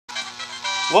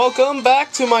Welcome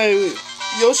back to my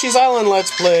Yoshi's Island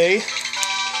Let's Play.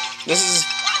 This is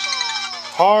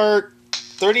part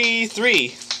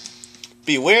 33.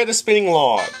 Beware the spinning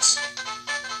logs.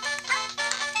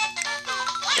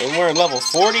 And we're at level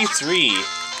 43.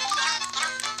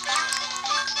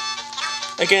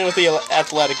 Again with the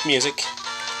athletic music.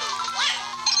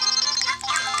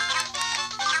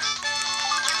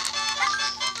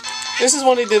 This is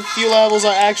one of the few levels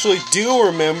I actually do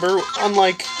remember,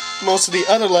 unlike most of the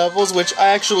other levels, which I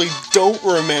actually don't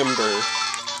remember.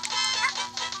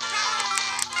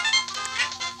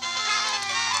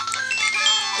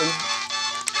 And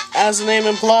as the name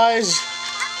implies,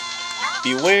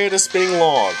 beware the spinning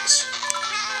logs.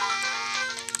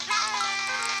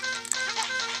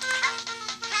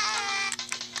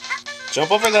 Jump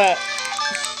over that.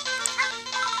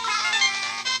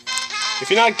 If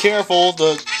you're not careful,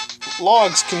 the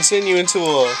logs can send you into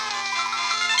a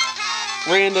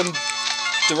random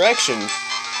direction.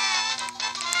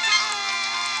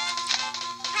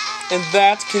 And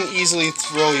that can easily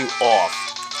throw you off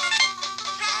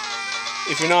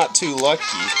if you're not too lucky.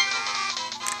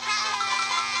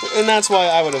 And that's why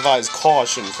I would advise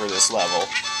caution for this level.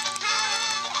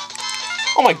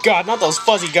 Oh my god, not those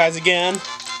fuzzy guys again.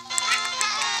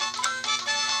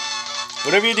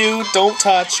 Whatever you do, don't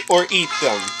touch or eat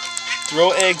them. Throw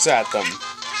eggs at them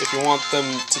if you want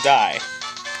them to die.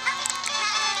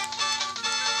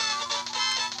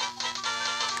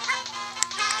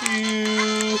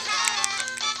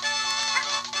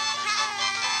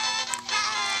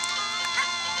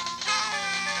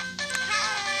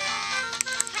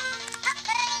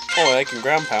 Oh, I can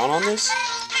ground pound on this?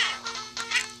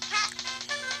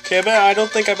 Okay, I don't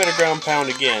think I better ground pound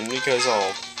again because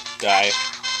I'll die.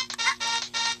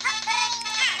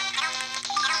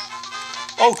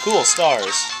 Oh, cool,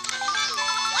 stars.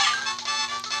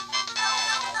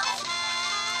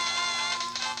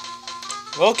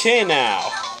 Okay,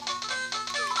 now.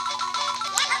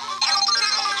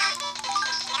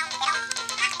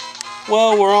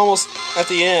 Well, we're almost at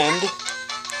the end.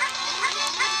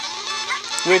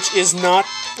 Which is not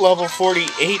level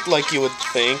 48 like you would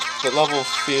think, but level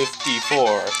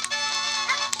 54.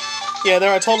 Yeah, there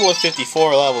are a total of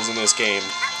 54 levels in this game,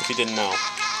 if you didn't know.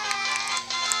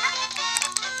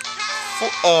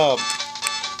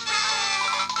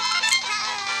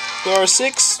 There are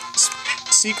 6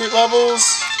 secret levels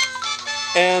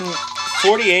and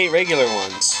 48 regular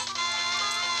ones.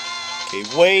 Okay,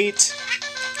 wait.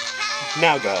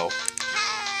 Now go.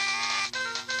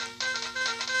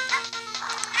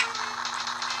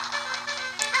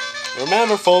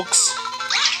 Remember, folks,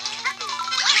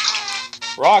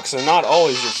 rocks are not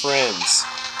always your friends.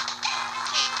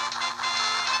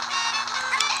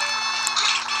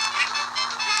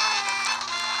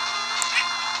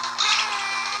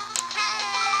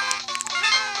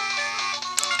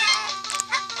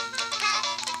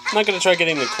 I'm not gonna try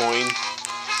getting the coin.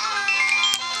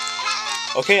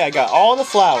 Okay, I got all the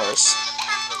flowers.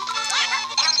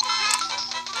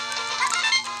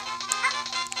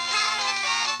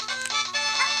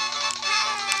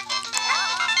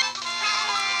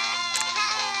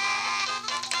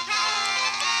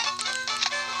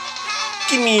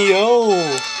 Gimme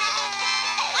yo!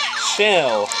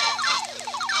 Shell.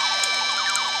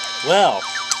 Well,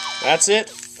 that's it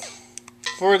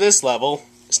for this level.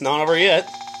 It's not over yet.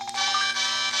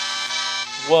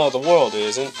 Well, the world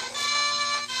isn't.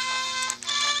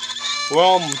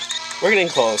 Well, we're getting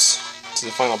close to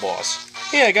the final boss.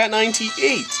 Hey, I got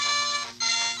 98!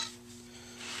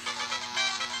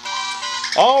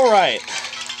 Alright.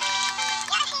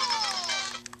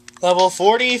 Level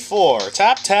 44.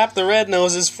 Tap tap the red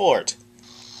nose's fort.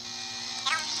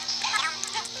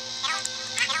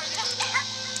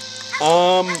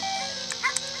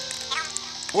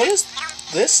 What is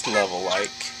this level like?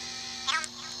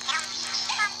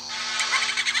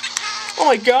 Oh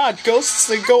my god, ghosts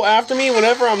that go after me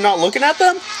whenever I'm not looking at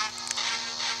them?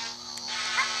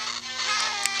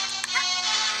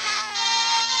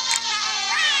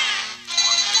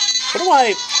 What do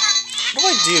I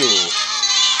do?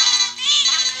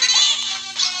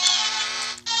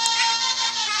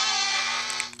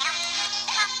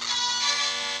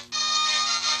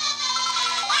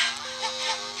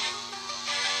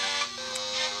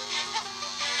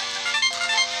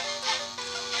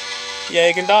 Yeah,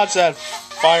 you can dodge that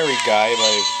fiery guy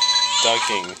by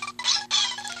ducking.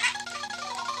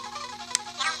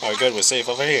 Alright, good, we're safe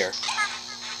over here.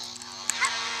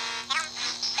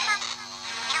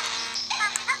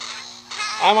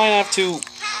 I might have to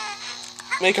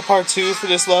make a part 2 for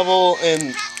this level,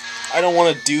 and I don't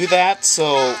want to do that,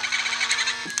 so...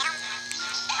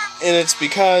 And it's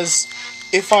because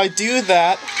if I do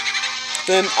that,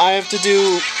 then I have to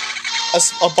do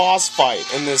a boss fight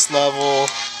in this level.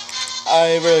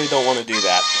 I really don't want to do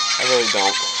that. I really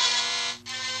don't.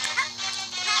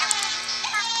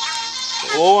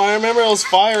 Oh, I remember those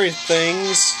fiery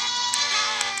things.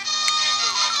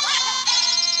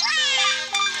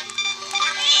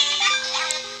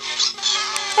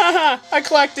 Haha! I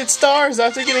collected stars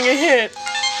after getting a hit.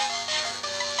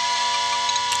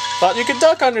 Thought you could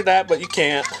duck under that, but you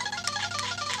can't.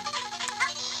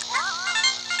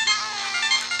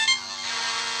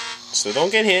 So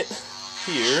don't get hit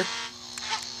here.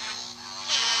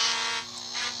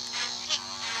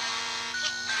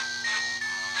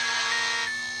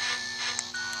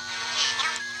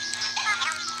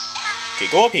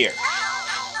 Okay, go up here.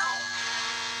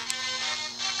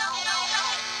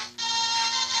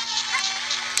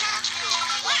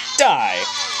 Die.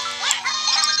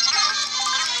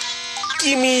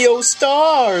 Give me your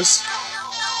stars.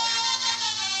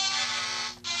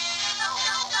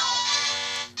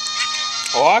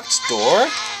 Locked door.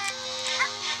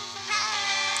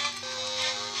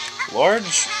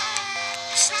 Large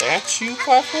statue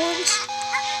platforms?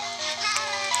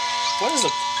 What is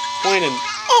the point in...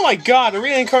 Oh my god, a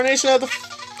reincarnation of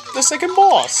the second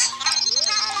boss.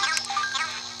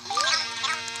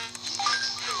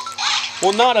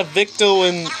 Well, not a Victo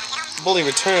in Bully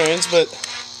Returns, but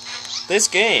this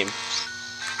game.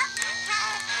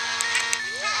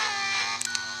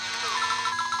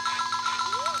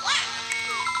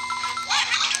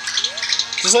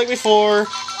 Just like before,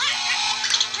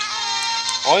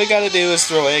 all you gotta do is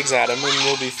throw eggs at him and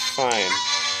we'll be fine.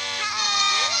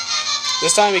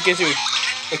 This time it gives you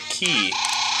a key.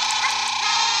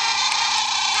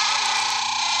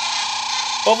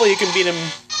 Hopefully you can beat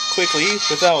him quickly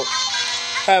without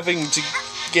having to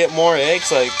get more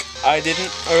eggs like I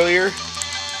didn't earlier.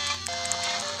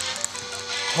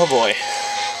 Oh boy.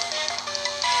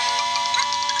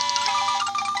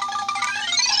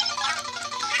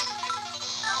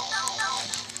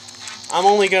 I'm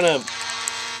only gonna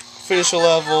finish a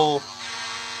level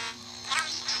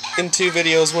in 2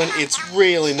 videos when it's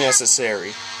really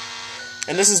necessary.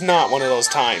 And this is not one of those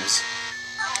times.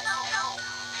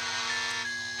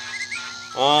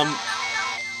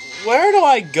 Where do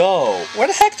I go? Where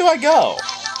the heck do I go?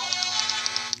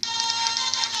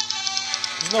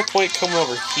 There's no point coming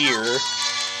over here.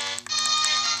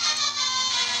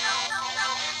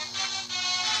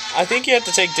 I think you have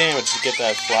to take damage to get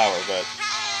that flower, but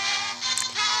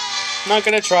I'm not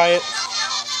gonna try it.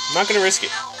 I'm not gonna risk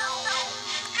it.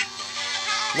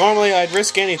 Normally I'd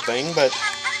risk anything, but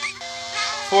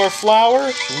for a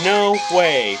flower, no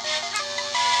way.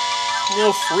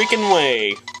 No freaking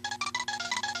way.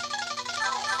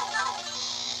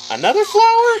 Another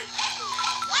flower?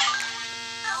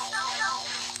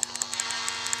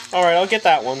 Alright, I'll get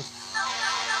that one.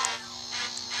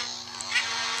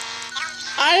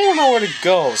 I don't know where to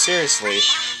go, seriously.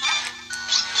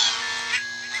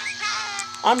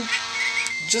 I'm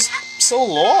just so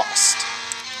lost.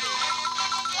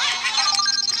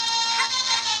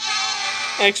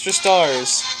 Extra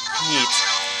stars. Neat.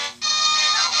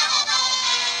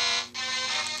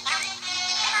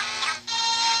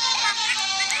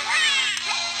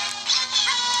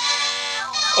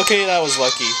 Okay, that was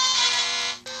lucky.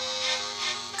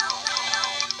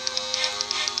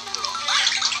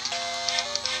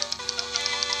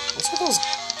 What's with those?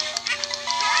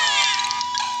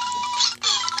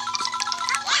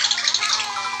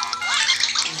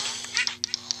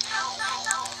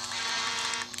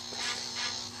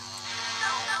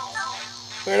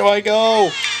 Where do I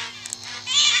go?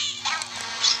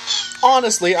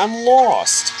 Honestly, I'm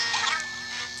lost.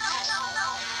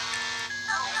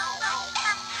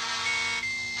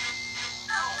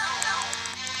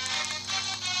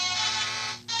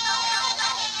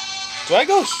 Do I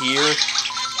go here?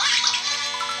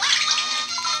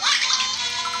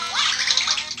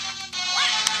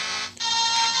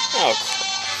 Oh,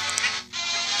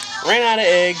 crap. Ran out of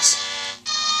eggs.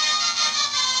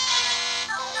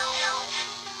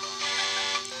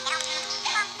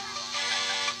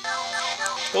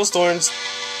 Those thorns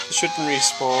shouldn't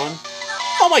respawn.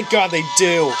 Oh my god, they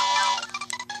do!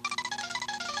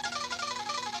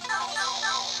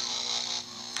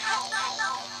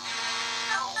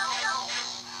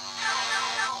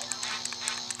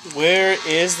 Where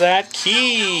is that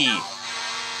key?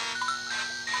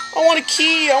 I want a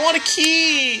key! I want a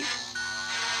key!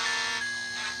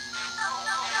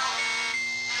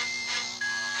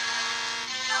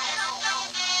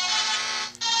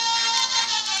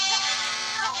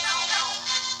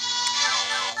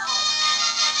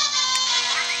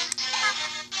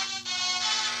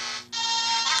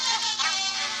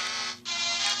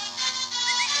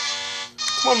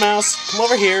 Come on, mouse. Come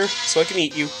over here so I can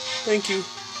eat you. Thank you.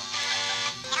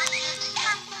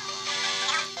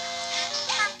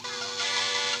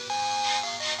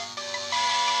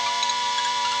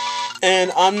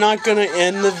 And I'm not gonna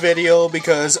end the video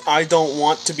because I don't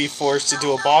want to be forced to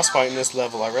do a boss fight in this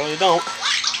level. I really don't.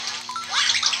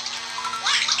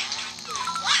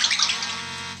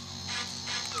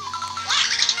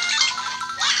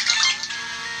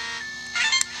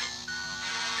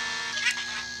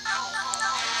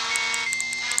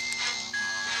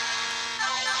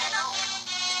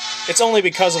 It's only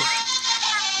because of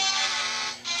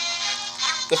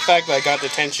the fact that I got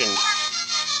detention.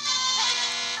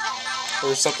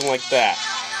 Or something like that.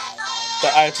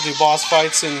 That I have to do boss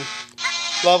fights in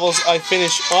levels I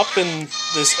finish up in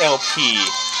this LP.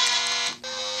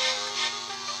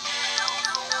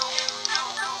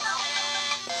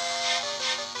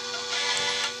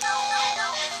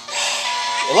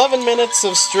 "11 minutes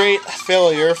of straight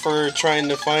failure for trying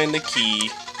to find the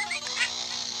key."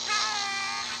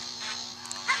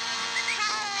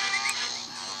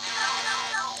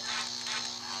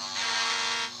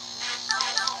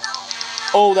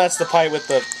 Oh, that's the pipe with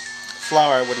the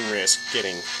flower I wouldn't risk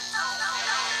getting.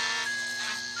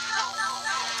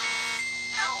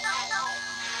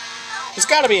 There's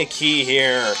gotta be a key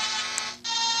here.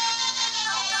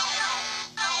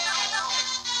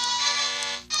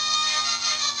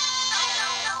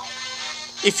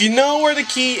 If you know where the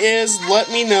key is,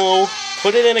 let me know.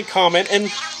 Put it in a comment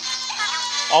and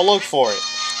I'll look for it.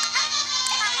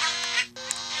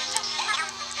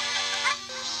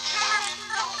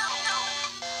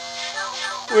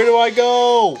 Where do I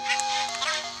go?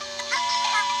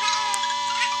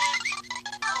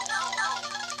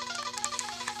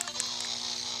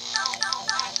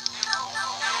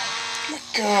 Oh my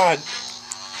God.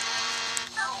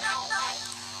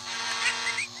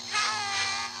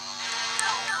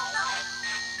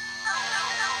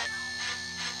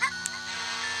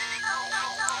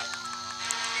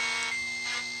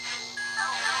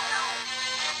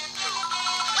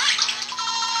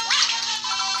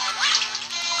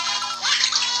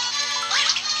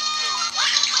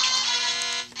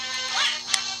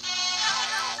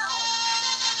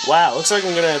 Wow, looks like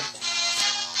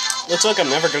I'm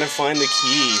never gonna find the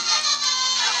key.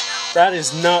 That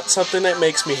is not something that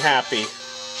makes me happy.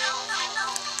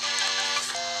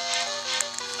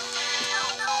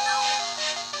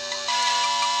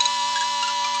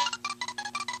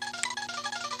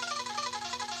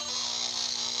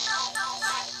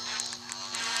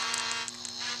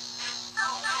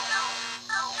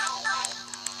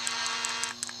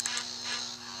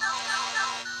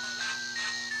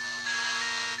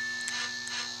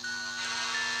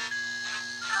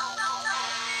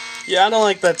 Yeah, I don't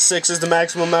like that 6 is the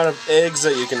maximum amount of eggs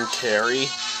that you can carry.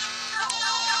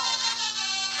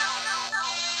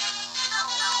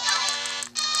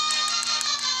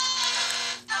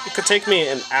 It could take me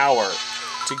an hour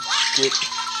to get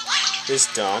this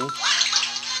done.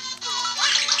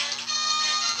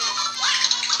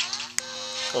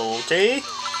 Okay.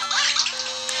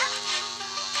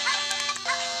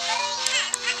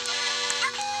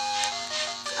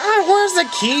 Ah, where's the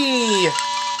key?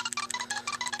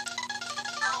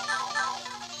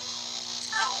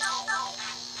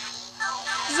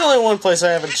 There's only one place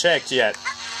I haven't checked yet.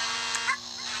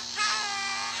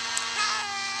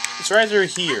 It's right through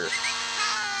here.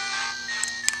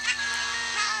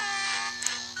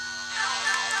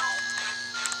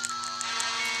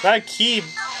 That key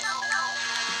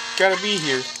gotta be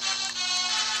here.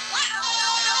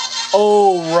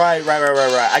 Oh, right.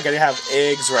 I gotta have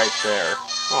eggs right there.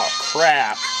 Oh,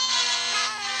 crap.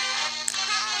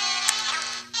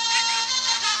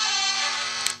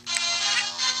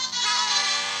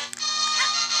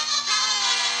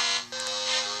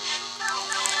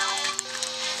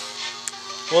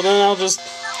 Well, then I'll just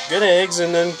get eggs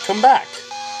and then come back.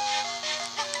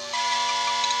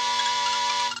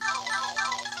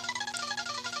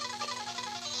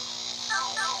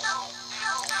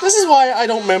 This is why I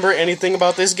don't remember anything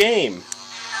about this game.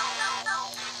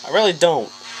 I really don't.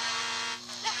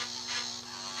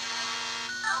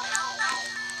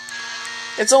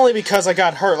 It's only because I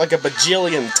got hurt like a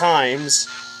bajillion times.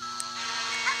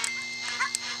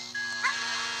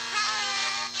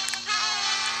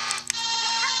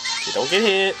 Okay, don't get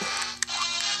hit.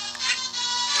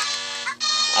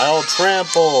 I'll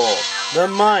trample the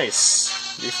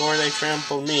mice before they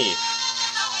trample me.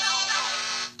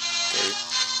 Okay.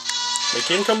 Make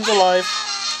him come to life.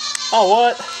 Oh,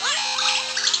 what?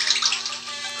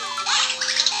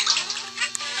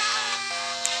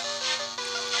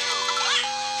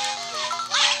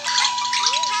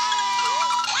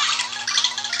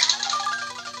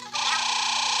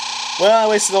 Well, I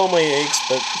wasted all my eggs,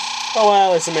 but oh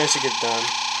well, at least I managed to get it done.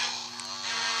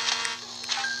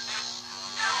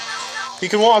 You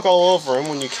can walk all over him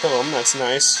when you kill him, that's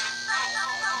nice.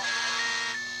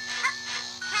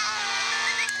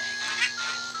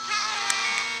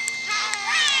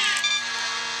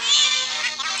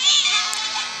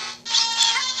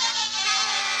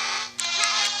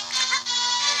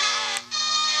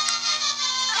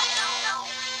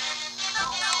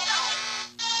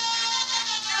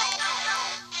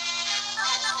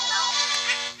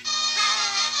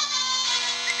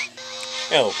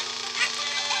 Oh.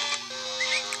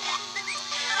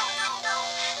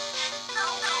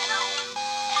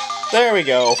 There we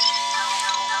go.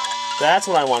 That's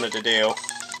what I wanted to do.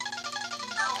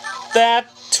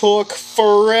 That took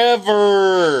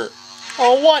forever!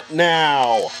 Oh, what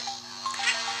now?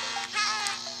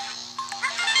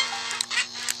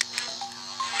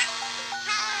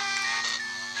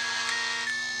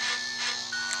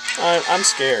 I'm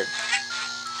scared.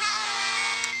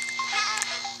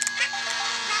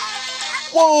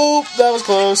 Whoa! That was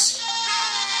close.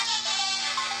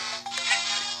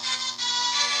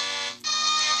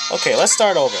 Okay, let's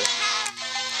start over.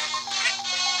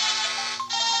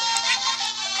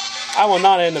 I will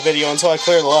not end the video until I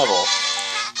clear the level.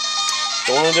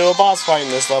 Don't want to do a boss fight in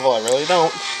this level, I really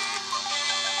don't.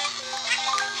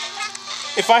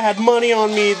 If I had money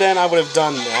on me, then I would have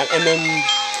done that, and then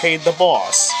paid the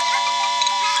boss.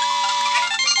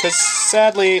 Because,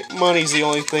 sadly, money's the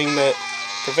only thing that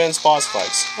prevents boss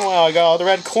fights. Oh wow, I got all the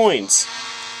red coins.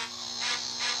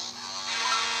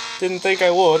 Didn't think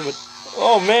I would, but...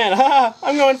 Oh man, haha!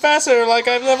 I'm going faster like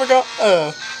I've never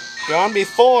gone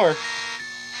before.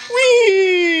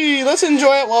 Whee! Let's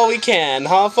enjoy it while we can,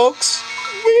 huh, folks?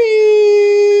 Whee!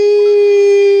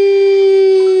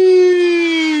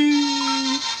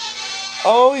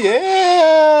 Oh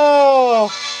yeah!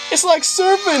 It's like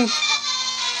surfing!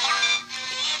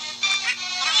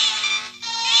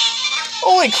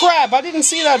 Holy crap, I didn't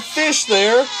see that fish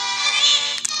there!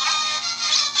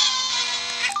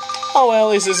 Oh well,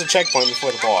 at least there's a checkpoint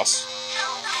before the boss.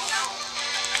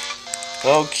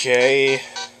 Okay.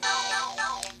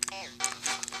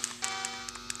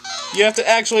 You have to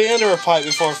actually enter a pipe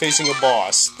before facing a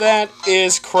boss. That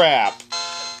is crap.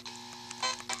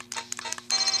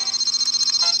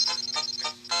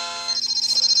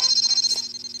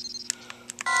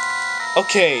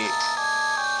 Okay.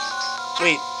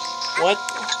 Wait, what?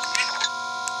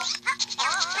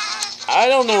 I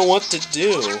don't know what to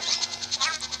do.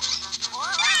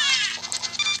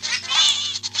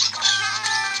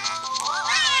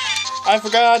 I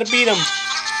forgot how to beat him.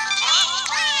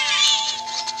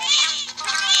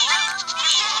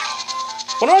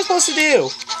 What am I supposed to do?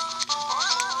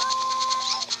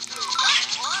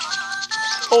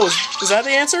 Oh, is that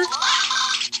the answer?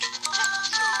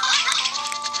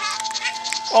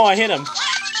 Oh, I hit him.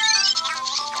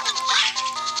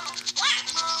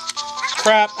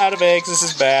 Crap, out of eggs, this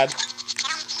is bad.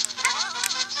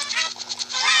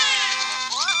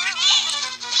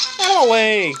 Out of the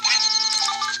way!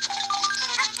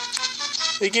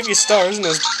 They give you stars in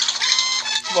this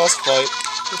boss fight.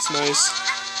 That's nice.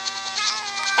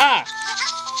 Ah!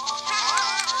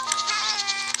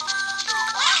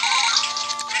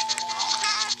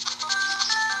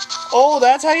 Oh,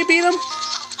 that's how you beat him?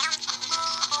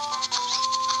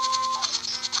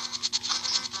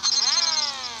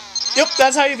 Yep,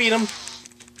 that's how you beat him.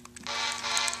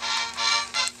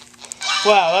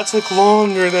 Wow, that took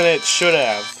longer than it should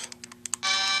have.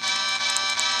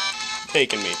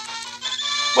 Taken me.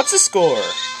 What's the score?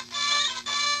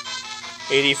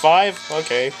 85?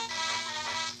 Okay.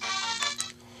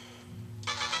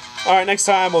 Alright, next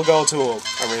time we'll go to a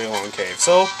really long cave.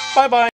 So, bye-bye.